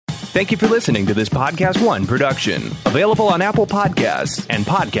Thank you for listening to this Podcast One production. Available on Apple Podcasts and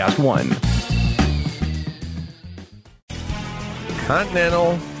Podcast One.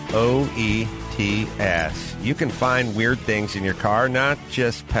 Continental OETS. You can find weird things in your car, not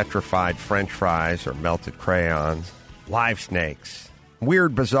just petrified French fries or melted crayons, live snakes,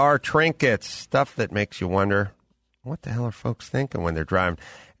 weird, bizarre trinkets, stuff that makes you wonder, what the hell are folks thinking when they're driving?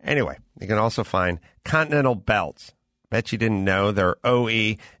 Anyway, you can also find Continental belts. Bet you didn't know they're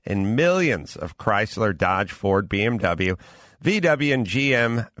OE in millions of Chrysler, Dodge, Ford, BMW, VW, and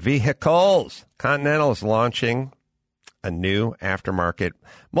GM vehicles. Continental is launching a new aftermarket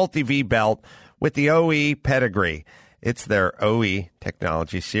multi-V belt with the OE pedigree. It's their OE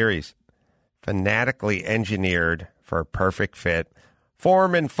Technology Series. Fanatically engineered for a perfect fit,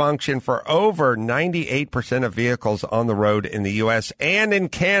 form and function for over 98% of vehicles on the road in the U.S. and in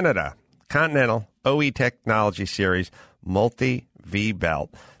Canada. Continental OE Technology Series multi-V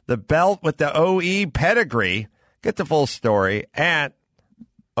belt. The belt with the OE pedigree. Get the full story at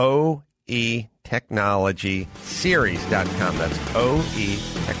OETechnologySeries.com. That's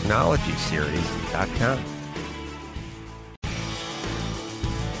OETechnologySeries.com.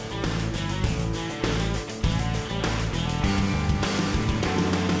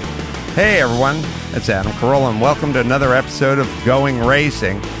 Hey everyone, it's Adam Carolla, and welcome to another episode of Going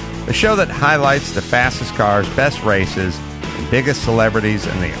Racing, the show that highlights the fastest cars, best races, and biggest celebrities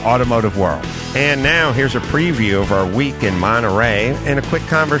in the automotive world. And now here's a preview of our week in Monterey and a quick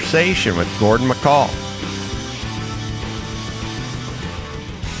conversation with Gordon McCall.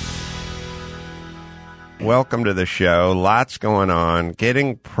 Welcome to the show. Lots going on.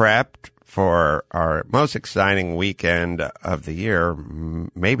 Getting prepped for our most exciting weekend of the year,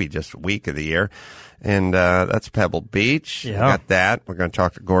 maybe just week of the year. And that's Pebble Beach. Yeah. We got that. We're going to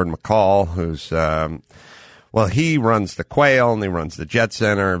talk to Gordon McCall, who's, he runs the Quail and he runs the Jet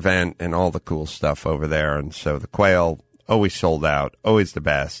Center event and all the cool stuff over there. And so the Quail, always sold out, always the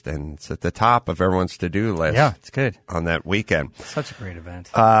best. And it's at the top of everyone's to-do list. Yeah, it's good. On that weekend. Such a great event.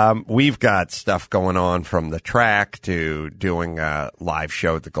 We've got stuff going on from the track to doing a live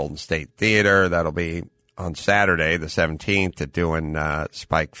show at the Golden State Theater. That'll be on Saturday, the 17th, to doing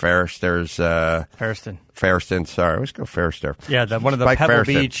Spike Ferrister's... Ferriston, sorry. Let's go Ferrister. Yeah, one of the Spike Pebble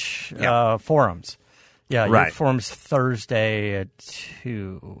Ferriston. Beach forums. Yeah, Right. your forum's Thursday at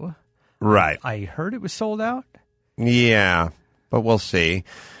 2. Right. I heard it was sold out. Yeah, but we'll see.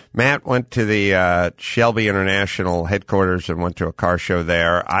 Matt went to the Shelby International headquarters and went to a car show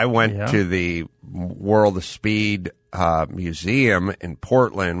there. I went to the World of Speed Museum in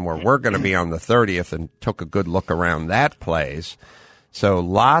Portland, where we're going to be on the 30th, and took a good look around that place. So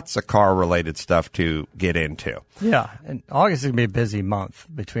lots of car-related stuff to get into. Yeah, and August is going to be a busy month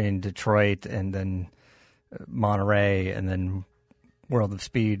between Detroit and then Monterey and then World of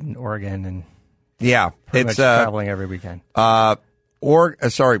Speed in Oregon, and yeah, pretty it's much traveling every weekend. Portland.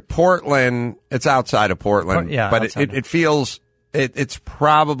 It's outside of Portland, but it feels it's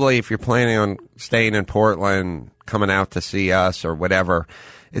probably, if you're planning on staying in Portland, coming out to see us or whatever,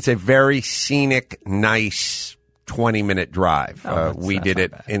 it's a very scenic, nice 20-minute drive. We did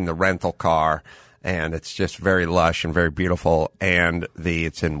it in the rental car, and it's just very lush and very beautiful. And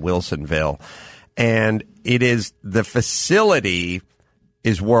it's in Wilsonville, and the facility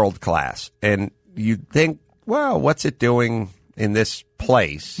is world class, and you'd think, well, what's it doing in this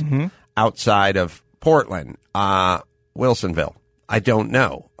place outside of Portland? Wilsonville. I don't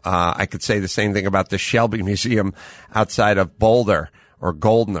know. I could say the same thing about the Shelby Museum outside of Boulder or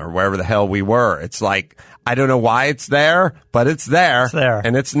Golden or wherever the hell we were. It's like, I don't know why it's there, but it's there. It's there.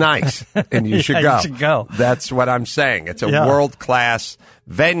 And it's nice. And you should go. You should go. That's what I'm saying. It's a world-class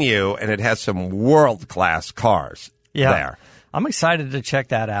venue, and it has some world-class cars there. I'm excited to check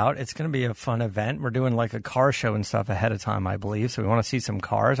that out. It's going to be a fun event. We're doing like a car show and stuff ahead of time, I believe. So we want to see some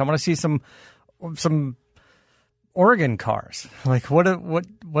cars. I want to see some Oregon cars. Like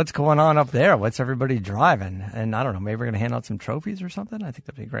what's going on up there? What's everybody driving? And I don't know, maybe we're going to hand out some trophies or something. I think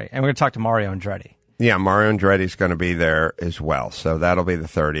that'd be great. And we're going to talk to Mario Andretti. Yeah, Mario Andretti's going to be there as well. So that'll be the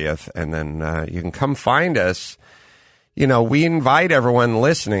 30th. And then you can come find us. You know, we invite everyone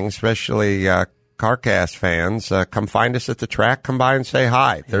listening, especially CarCast fans, come find us at the track. Come by and say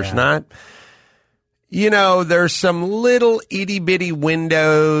hi. There's there's some little itty-bitty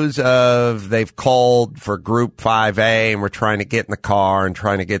windows of they've called for Group 5A, and we're trying to get in the car and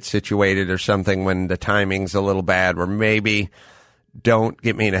trying to get situated or something when the timing's a little bad, where maybe don't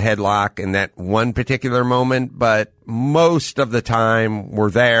get me in a headlock in that one particular moment, but most of the time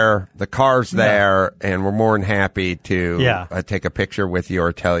we're there, the car's there, and we're more than happy to take a picture with you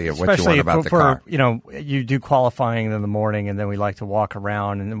or tell you what you want about the car. You know, you do qualifying in the morning, and then we like to walk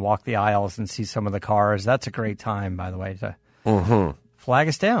around and then walk the aisles and see some of the cars. That's a great time, by the way, to flag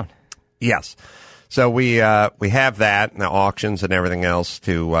us down. Yes. So we have that and the auctions and everything else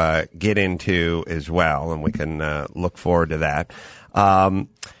to get into as well, and we can look forward to that.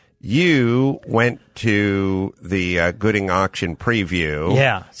 You went to the Gooding auction preview.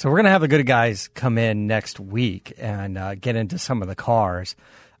 Yeah, so we're going to have the Gooding guys come in next week and get into some of the cars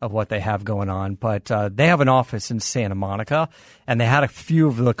of what they have going on. But they have an office in Santa Monica, and they had a few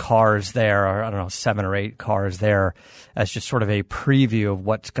of the cars there, or I don't know, 7 or 8 cars there, as just sort of a preview of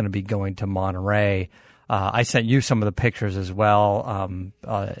what's going to be going to Monterey. I sent you some of the pictures as well.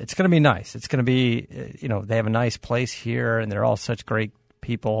 It's going to be nice. It's going to be, they have a nice place here, and they're all such great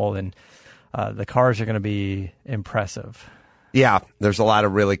people, and the cars are going to be impressive. Yeah, there's a lot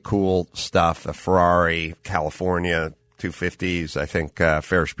of really cool stuff. The Ferrari, California 250s, I think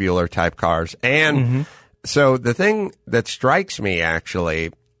Ferris Bueller type cars. And so the thing that strikes me,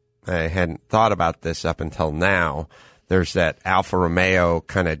 actually, I hadn't thought about this up until now, there's that Alfa Romeo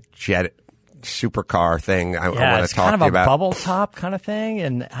kind of jet supercar thing I want to talk to you about. It's kind of a bubble top kind of thing,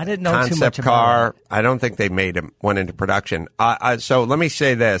 and I didn't know too much about car. It. I don't think they made one into production. So let me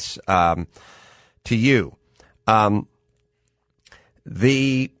say this to you.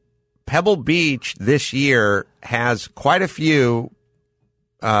 The Pebble Beach this year has quite a few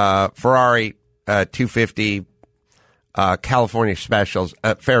Ferrari 250 California specials,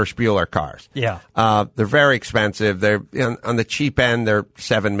 Ferris Bueller cars. Yeah. They're very expensive. They're on the cheap end, they're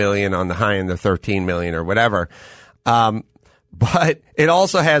 $7 million. On the high end, they're $13 million or whatever. But it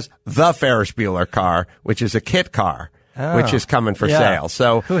also has the Ferris Bueller car, which is a kit car, which is coming for sale.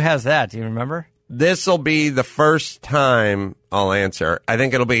 So who has that? Do you remember? This will be the first time I'll answer. I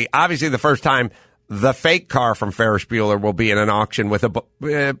think it'll be obviously the first time the fake car from Ferris Bueller will be in an auction with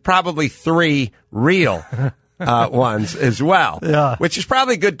probably 3 real ones as well. Yeah. Which is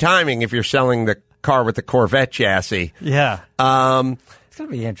probably good timing if you're selling the car with the Corvette chassis. Yeah. It's going to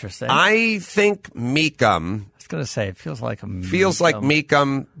be interesting. I think Mecum. I was going to say, it feels like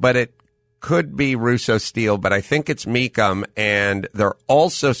Mecum, but it could be Russo Steel, but I think it's Mecum, and they're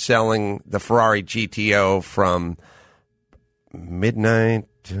also selling the Ferrari GTO from Midnight.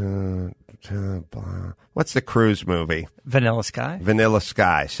 What's the cruise movie? Vanilla Sky? Vanilla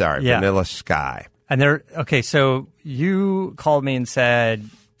Sky, sorry. Yeah. Vanilla Sky. And so you called me and said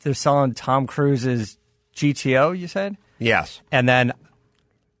they're selling Tom Cruise's GTO, you said? Yes. And then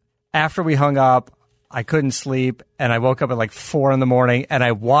after we hung up, I couldn't sleep, and I woke up at like 4 a.m, and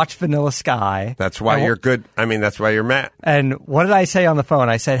I watched Vanilla Sky. That's why you're good. I mean, that's why you're mad. And what did I say on the phone?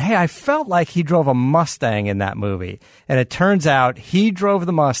 I said, hey, I felt like he drove a Mustang in that movie. And it turns out he drove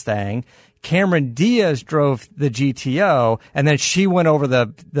the Mustang, Cameron Diaz drove the GTO, and then she went over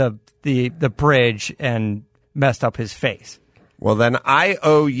the bridge and messed up his face. Well, then I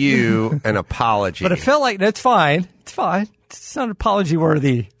owe you an apology. But it felt like, it's fine. It's fine. It's not an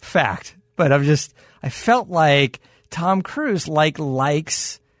apology-worthy fact. But I felt like Tom Cruise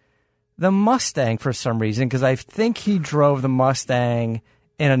likes the Mustang for some reason, because I think he drove the Mustang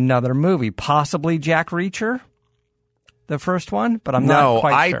in another movie, possibly Jack Reacher, the first one, but I'm not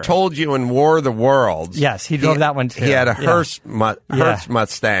quite sure. I told you in War of the Worlds. Yes, he drove that one too. He had a Hertz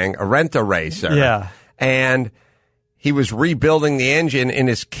Mustang, a rent-a-racer. Yeah. And he was rebuilding the engine in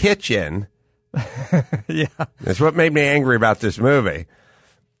his kitchen. Yeah. That's what made me angry about this movie.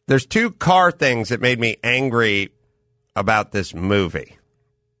 There's 2 car things that made me angry about this movie.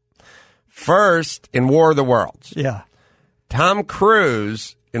 First, in War of the Worlds. Yeah. Tom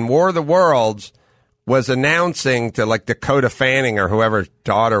Cruise in War of the Worlds was announcing to like Dakota Fanning or whoever's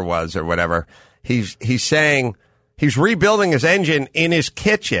daughter was or whatever. He's saying he's rebuilding his engine in his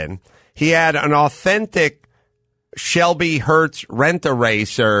kitchen. He had an authentic Shelby Hertz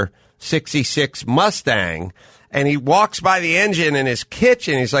Rent-A-Racer 66 Mustang. And he walks by the engine in his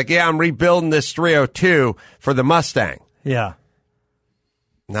kitchen. He's like, yeah, I'm rebuilding this 302 for the Mustang. Yeah.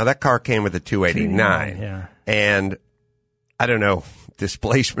 Now, that car came with a 289. Yeah. And I don't know,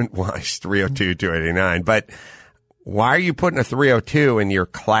 displacement-wise, 302, 289. But why are you putting a 302 in your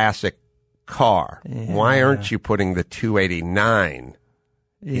classic car? Yeah. Why aren't you putting the 289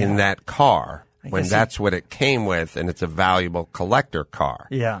 in that car? When that's what it came with, and it's a valuable collector car.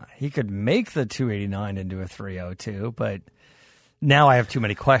 Yeah, he could make the 289 into a 302, but Now I have too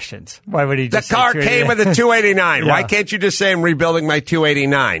many questions. Why would he just The car came with a 289. Yeah. Why can't you just say I'm rebuilding my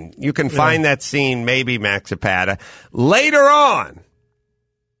 289? You can find that scene, maybe, Max Zapata, later on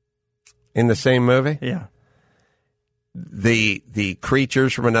in the same movie. Yeah. The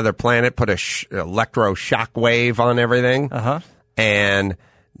creatures from another planet put a electro shock wave on everything, and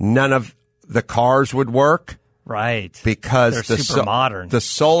none of the cars would work. Right. Because they're super modern. The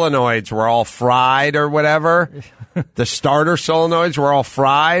solenoids were all fried or whatever. The starter solenoids were all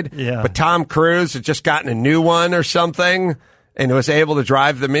fried. Yeah. But Tom Cruise had just gotten a new one or something and was able to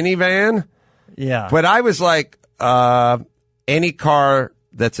drive the minivan. Yeah. But I was like, any car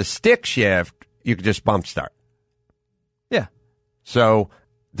that's a stick shift, you could just bump start. Yeah. So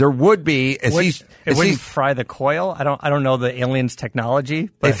there would be it wouldn't fry the coil. I don't know the alien's technology.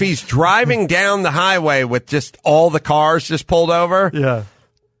 But if he's driving down the highway with just all the cars just pulled over, yeah,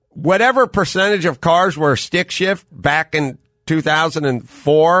 whatever percentage of cars were stick shift back in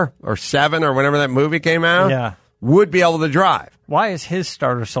 2004 or 7 or whenever that movie came out, yeah, would be able to drive. Why is his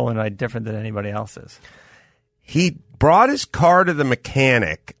starter solenoid different than anybody else's? He brought his car to the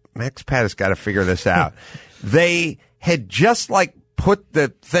mechanic. Max Pat has got to figure this out. They had just put the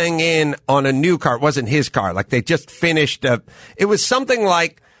thing in on a new car. It wasn't his car. They just finished it was something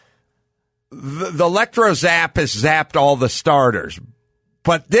like the Electro Zap has zapped all the starters.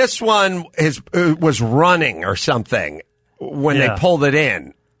 But this one was running or something when they pulled it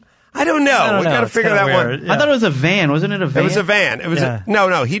in. I don't know. We got to figure that one. Yeah. I thought it was a van. Wasn't it a van? It was a van. It was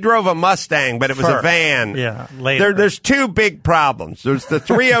no. He drove a Mustang, but it was a van. Yeah, later. There's two big problems. There's the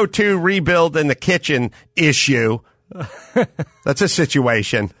 302 rebuild in the kitchen issue. That's a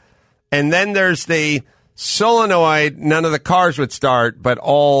situation. And then there's the solenoid. None of the cars would start, but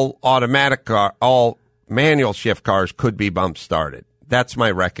all all manual shift cars could be bump started. That's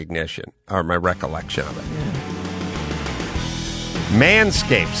my recognition or my recollection of it.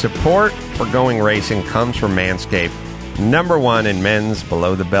 Manscaped. Support for going racing comes from Manscaped. #1 in men's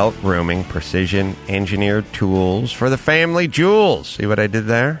below-the-belt grooming, precision-engineered tools for the family jewels. See what I did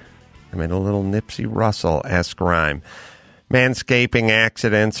there? I made a little Nipsey Russell-esque rhyme. Manscaping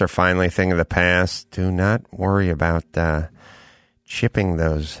accidents are finally a thing of the past. Do not worry about chipping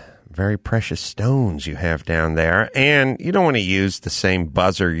those very precious stones you have down there. And you don't want to use the same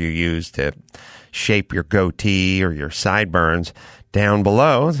buzzer you use to shape your goatee or your sideburns. Down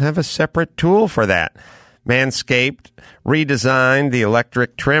below, have a separate tool for that. Manscaped redesigned the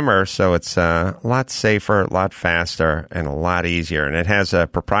electric trimmer so it's a lot safer, a lot faster, and a lot easier. And it has a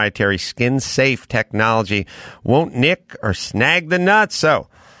proprietary skin-safe technology. Won't nick or snag the nuts. So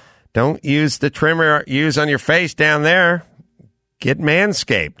don't use the trimmer use on your face down there. Get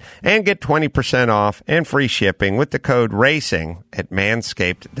Manscaped and get 20% off and free shipping with the code RACING at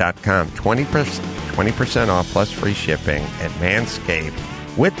manscaped.com. 20% off plus free shipping at Manscaped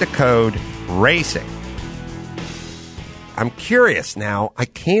with the code RACING. I'm curious now. I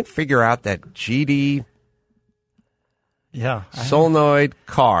can't figure out that GD solenoid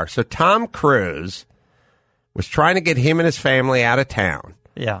car. So Tom Cruise was trying to get him and his family out of town.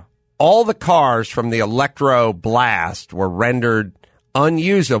 Yeah. All the cars from the Electro Blast were rendered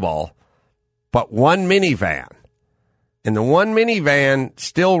unusable, but one minivan. And the one minivan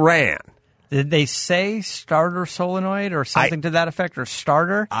still ran. Did they say starter solenoid or something to that effect, or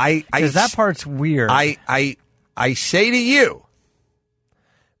starter? Because that part's weird. I say to you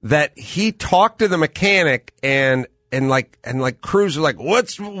that he talked to the mechanic and Cruise was like,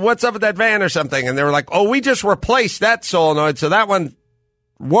 what's up with that van or something? And they were like, oh, we just replaced that solenoid, so that one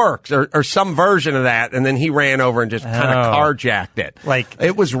works, or some version of that. And then he ran over and just kind of carjacked it.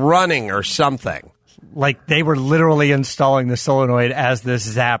 It was running or something. Like they were literally installing the solenoid as this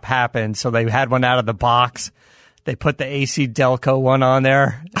zap happened. So they had one out of the box. They put the AC Delco one on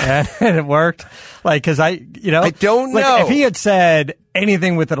there, and it worked. Because I don't know. If he had said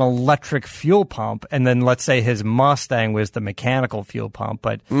anything with an electric fuel pump, and then let's say his Mustang was the mechanical fuel pump,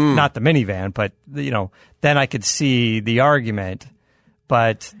 but not the minivan, but then I could see the argument,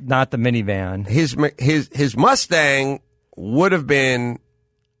 but not the minivan. His Mustang would have been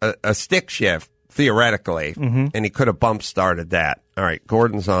a stick shift theoretically, and he could have bump started that. All right,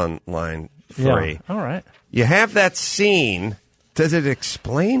 Gordon's on line 3. Yeah. All right. You have that scene. Does it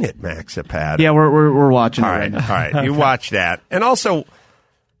explain it, Maxipad? Yeah, we're watching it right now. All right, you watch that. And also,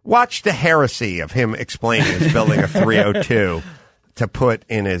 watch the heresy of him explaining he's building a 302 to put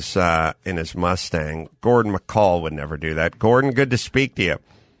in his Mustang. Gordon McCall would never do that. Gordon, good to speak to you.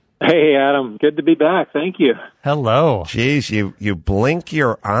 Hey, Adam. Good to be back. Thank you. Hello. Geez, you blink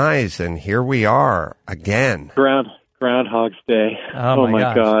your eyes, and here we are again. Groundhog's Day. Oh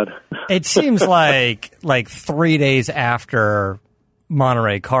my God. It seems like 3 days after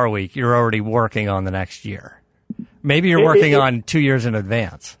Monterey Car Week, you're already working on the next year. Maybe you're working on 2 years in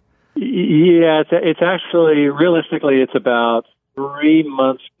advance. Yeah, it's actually, realistically, it's about 3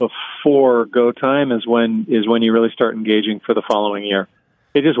 months before go time is when you really start engaging for the following year.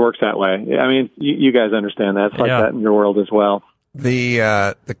 It just works that way. I mean, you guys understand that. It's like that in your world as well.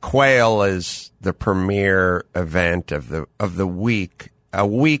 The quail is the premier event of the week. A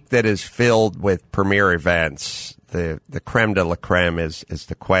week that is filled with premier events. The creme de la creme is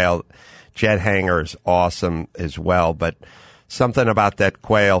the quail. Jet hanger is awesome as well, but something about that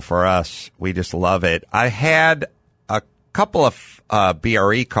quail for us, we just love it. I had a couple of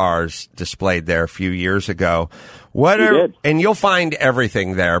BRE cars displayed there a few years ago. And you'll find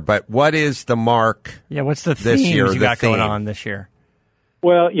everything there, but what is the mark? Yeah, what's the this themes year, you got going on this year?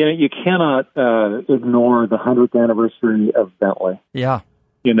 Well, you cannot ignore the 100th anniversary of Bentley. Yeah.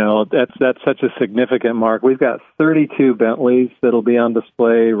 That's such a significant mark. We've got 32 Bentleys that'll be on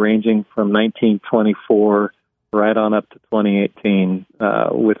display ranging from 1924 right on up to 2018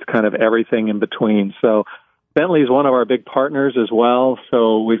 with kind of everything in between. So Bentley is one of our big partners as well,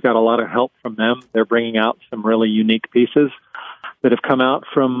 so we've got a lot of help from them. They're bringing out some really unique pieces that have come out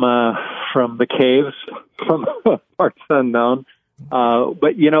from the caves, from parts unknown.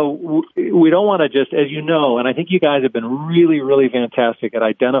 But, we don't want to just, as you know, and I think you guys have been really, really fantastic at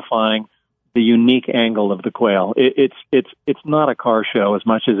identifying the unique angle of the quail. It's not a car show as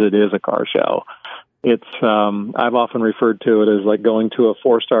much as it is a car show. It's I've often referred to it as like going to a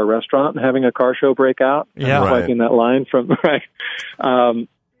 4-star restaurant and having a car show break out. Yeah, like in that line from right.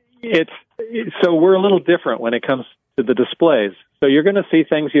 So we're a little different when it comes to the displays. So you're going to see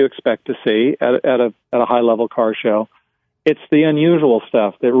things you expect to see at a high level car show. It's the unusual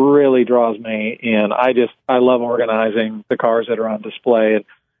stuff that really draws me in. I love organizing the cars that are on display. And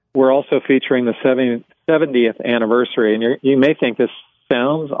we're also featuring the 70th anniversary. And you may think this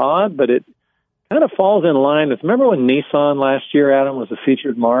sounds odd, but it kind of falls in line with, remember when Nissan last year, Adam, was a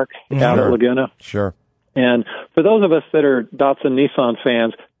featured mark out at Laguna? Sure. And for those of us that are Datsun Nissan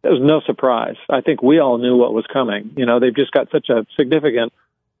fans, it was no surprise. I think we all knew what was coming. They've just got such a significant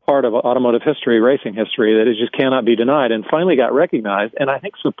part of automotive history, racing history, that it just cannot be denied, and finally got recognized, and I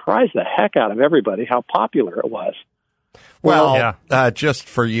think surprised the heck out of everybody how popular it was. Well, just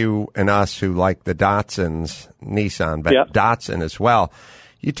for you and us who like the Datsuns, Nissan, but Datsun as well,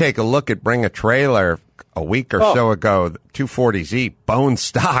 you take a look at Bring a Trailer a week or so ago, 240Z, bone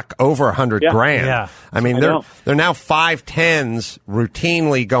stock, over 100 grand. Yeah. I mean, they're now 510s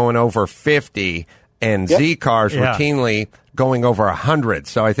routinely going over 50, and Z cars routinely going over 100.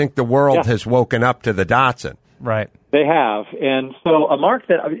 So I think the world has woken up to the Datsun. Right. They have. And so a mark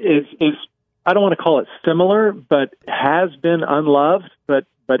that is I don't want to call it similar, but has been unloved, but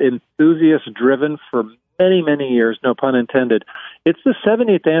enthusiast-driven for many, many years, no pun intended. It's the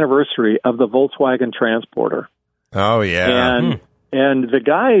 70th anniversary of the Volkswagen Transporter. Oh, yeah. And the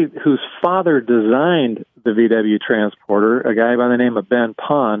guy whose father designed the VW Transporter, a guy by the name of Ben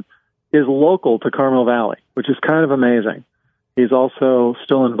Pon, is local to Carmel Valley, which is kind of amazing. He's also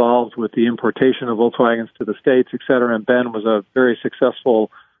still involved with the importation of Volkswagens to the States, et cetera. And Ben was a very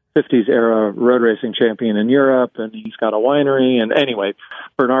successful 50s-era road racing champion in Europe, and he's got a winery. And anyway,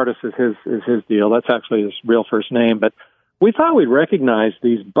 Bernardus is his deal. That's actually his real first name. But we thought we'd recognize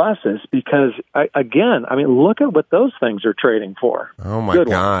these buses because, look at what those things are trading for. Oh, my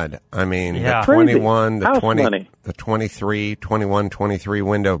God. I mean, the 21, the 20, the 23, 21, 23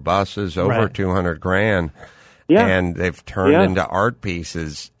 window buses, over 200 grand. Yeah. And they've turned into art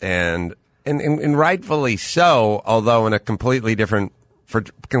pieces, and rightfully so, although in for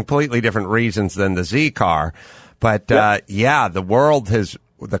completely different reasons than the Z car. But the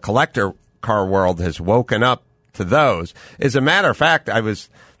collector car world has woken up to those. As a matter of fact, I was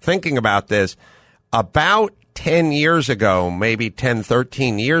thinking about this about 10 years ago, maybe 10,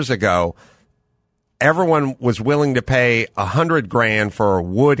 13 years ago. Everyone was willing to pay 100 grand for a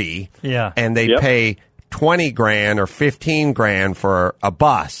Woody, and they'd pay 20 grand or 15 grand for a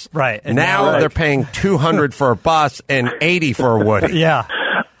bus. Right. And now they're paying 200 for a bus and 80 for a Woody. Yeah.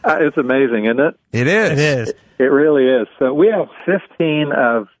 It's amazing, isn't it? It is. It is. It really is. So we have 15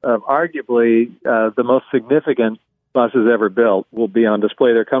 of arguably the most significant buses ever built will be on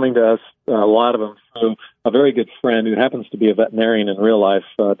display. They're coming to us, a lot of them, through a very good friend who happens to be a veterinarian in real life,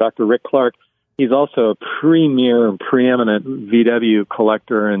 Dr. Rick Clark. He's also a premier and preeminent VW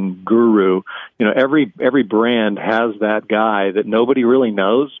collector and guru. Every brand has that guy that nobody really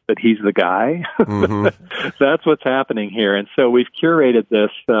knows, but he's the guy. Mm-hmm. That's what's happening here. And so we've curated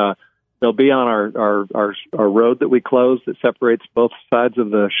this They'll be on our road that we closed that separates both sides of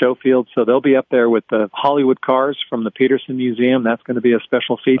the show field. So they'll be up there with the Hollywood cars from the Peterson Museum. That's going to be a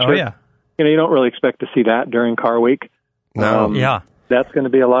special feature. Oh, yeah. You don't really expect to see that during Car Week. No. Yeah. That's going to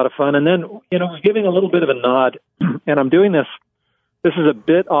be a lot of fun. And then, we're giving a little bit of a nod, and I'm doing this. This is a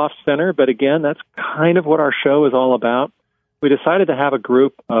bit off-center, but again, that's kind of what our show is all about. We decided to have a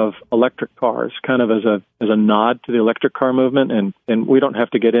group of electric cars, kind of as a nod to the electric car movement, and we don't have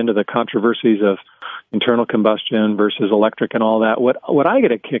to get into the controversies of internal combustion versus electric and all that. What I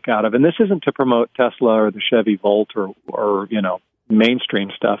get a kick out of, and this isn't to promote Tesla or the Chevy Volt or mainstream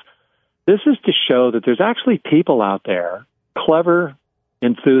stuff. This is to show that there's actually people out there, clever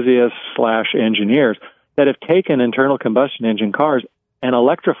enthusiasts / engineers, that have taken internal combustion engine cars and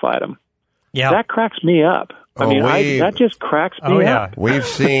electrified them. Yeah. That cracks me up. That just cracks me up.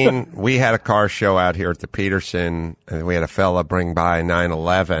 We had a car show out here at the Peterson, and we had a fella bring by a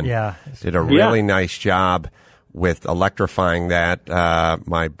 911. Yeah. Did a really nice job with electrifying that.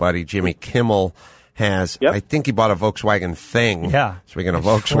 My buddy Jimmy Kimmel has, I think he bought a Volkswagen Thing. Yeah. Speaking of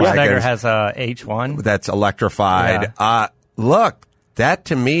Volkswagen. Schwarzenegger has a H1. That's electrified. Yeah. Look, that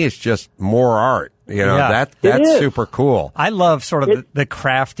to me is just more art. That's super cool. I love sort of the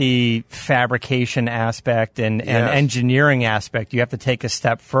crafty fabrication aspect and engineering aspect. You have to take a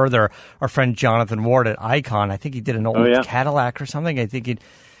step further. Our friend Jonathan Ward at Icon, I think he did an old Cadillac or something. I think he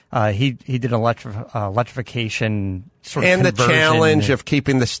did electrification sort of and the challenge and of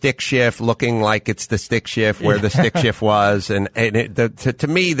keeping the stick shift looking like it's the stick shift where the stick shift was. And to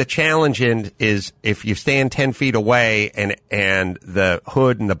me, the challenge is if you stand 10 feet away and the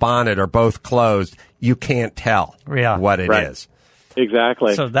hood and the bonnet are both closed, you can't tell what it is.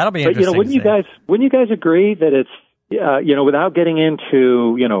 Exactly. So that'll be interesting. But wouldn't you guys agree that it's without getting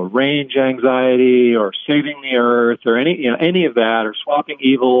into, range anxiety or saving the earth or any of that, or swapping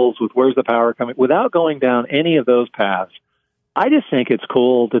evils with where's the power coming, without going down any of those paths, I just think it's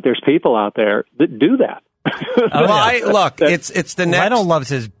cool that there's people out there that do that. It's the next. Leno loves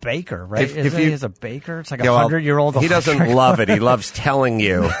his baker, right? If he has a baker, it's like 100-year-old. He doesn't love it. He loves telling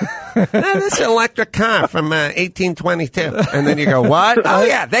you, this is an electric car from 1822, and then you go, what? Oh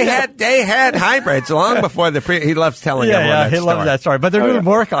yeah, they had hybrids long before he loves telling everyone that story. Loves that story. But they're doing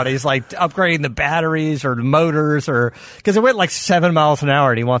work on it. He's like upgrading the batteries or the motors, or because it went like 7 miles an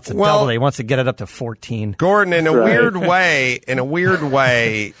hour, and he wants to double it. He wants to get it up to 14. Gordon, in a weird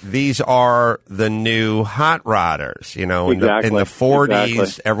way, these are the new hot rodders. In the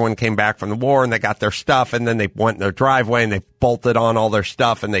 40s, everyone came back from the war and they got their stuff, and then they went in their driveway and they bolted on all their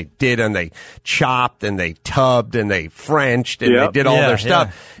stuff, and they chopped and they tubbed and they Frenched and they did all their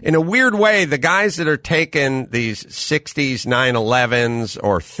stuff. In a weird way, the guys that are taking these 60s 911s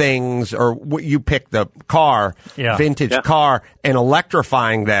or Things, or you pick the car, vintage car, and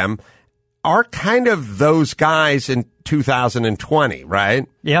electrifying them are kind of those guys in 2020, right?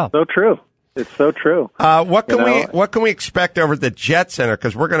 Yeah. So true. It's so true. What can we expect over at the Jet Center?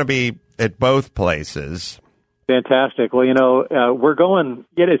 Because we're going to be at both places. Fantastic. Well, we're going.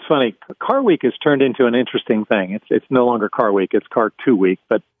 It's funny. Car Week has turned into an interesting thing. It's no longer Car Week. It's Car 2 Week.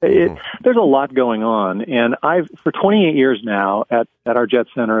 But there's a lot going on. And for 28 years now at our Jet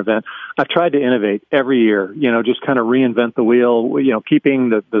Center event, I've tried to innovate every year. Just kind of reinvent the wheel.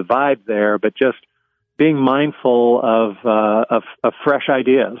 Keeping the vibe there, but just being mindful of fresh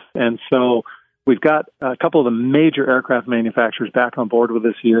ideas. And so we've got a couple of the major aircraft manufacturers back on board with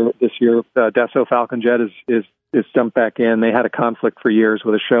this year. Dassault Falcon Jet is jumped back in. They had a conflict for years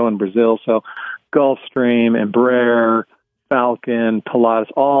with a show in Brazil. So Gulfstream, Embraer, Falcon,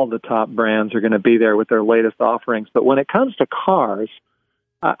 Pilatus, all the top brands are going to be there with their latest offerings. But when it comes to cars,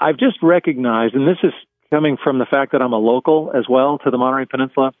 I've just recognized, and this is coming from the fact that I'm a local as well to the Monterey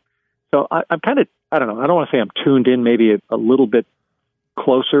Peninsula. So I'm kind of, I don't know, I don't want to say I'm tuned in maybe a little bit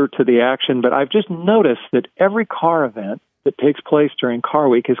closer to the action, but I've just noticed that every car event that takes place during Car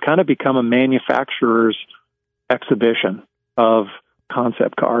Week has kind of become a manufacturer's exhibition of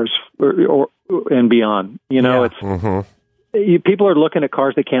concept cars or and beyond. People are looking at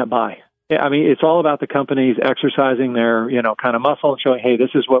cars they can't buy. I mean, it's all about the companies exercising their, kind of muscle and showing, hey, this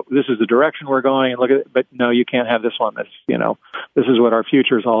is the direction we're going. And look at it, but no, you can't have this one. This is what our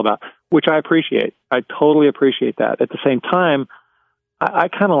future is all about, which I appreciate. I totally appreciate that. At the same time, I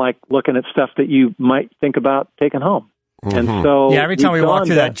kind of like looking at stuff that you might think about taking home. Mm-hmm. And so, every time we walk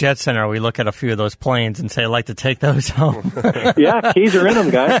through that Jet Center, we look at a few of those planes and say, I'd like to take those home. Keys are in them,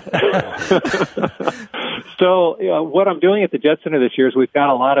 guys. So what I'm doing at the Jet Center this year is we've got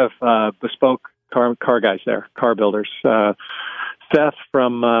a lot of bespoke car guys there, car builders. Seth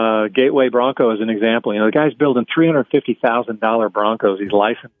from Gateway Bronco is an example. The guy's building $350,000 Broncos. He's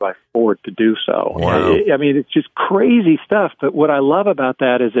licensed by Ford to do so. Wow. I mean, it's just crazy stuff. But what I love about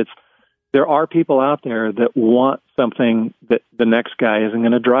that is there are people out there that want something that the next guy isn't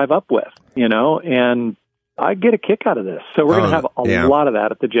going to drive up with, and I get a kick out of this. So we're going to have a lot of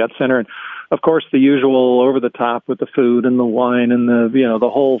that at the Jet Center. And, of course, the usual over the top with the food and the wine and the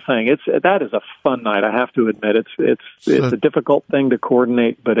whole thing. That is a fun night. I have to admit it's a difficult thing to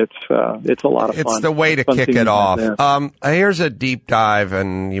coordinate, but it's a lot of fun. It's the way to kick it off. Here's a deep dive,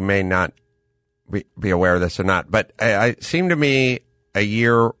 and you may not be aware of this or not, but it seemed to me a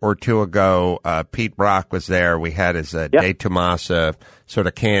year or two ago, Pete Brock was there. We had his De Tomasa sort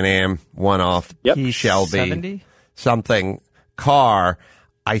of Can-Am one-off Shelby 70? something car.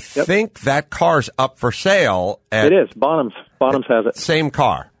 I think that car's up for sale. It is. Bottoms has it. Same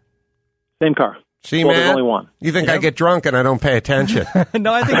car. Same car. See, well, man, there's only one. You think I get drunk and I don't pay attention?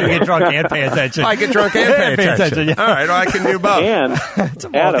 No, I think you get drunk and pay attention. I get drunk and pay attention. Yeah. All right, well, I can do both. And it's a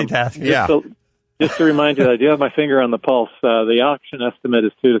multitasking. Adam, just to remind you that I do have my finger on the pulse. The auction estimate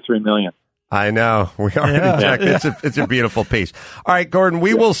is $2 to $3 million. I know. We already checked. It's a beautiful piece. All right, Gordon,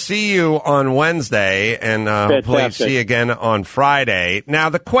 we will see you on Wednesday, and hopefully see you again on Friday. Now,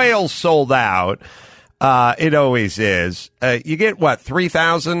 the Quail's sold out. It always is. You get,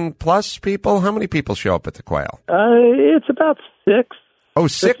 3,000 plus people? How many people show up at the Quail? It's about 6. Oh,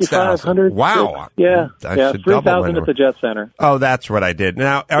 6,000. Wow. 6. Yeah. 3,000 at the Jet Center. Oh, that's what I did.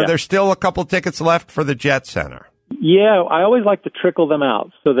 Now, are there still a couple tickets left for the Jet Center? Yeah, I always like to trickle them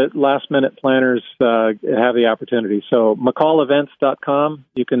out so that last-minute planners have the opportunity. So McCallEvents.com,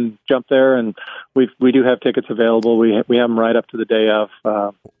 you can jump there, and we do have tickets available. We have them right up to the day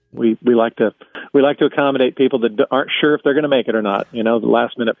of. We like to accommodate people that aren't sure if they're going to make it or not. The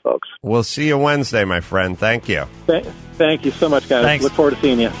last-minute folks. We'll see you Wednesday, my friend. Thank you. Thank you so much, guys. Thanks. Look forward to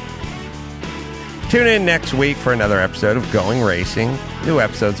seeing you. Tune in next week for another episode of Going Racing. New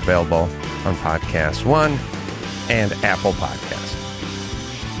episodes available on Podcast One and Apple Podcasts.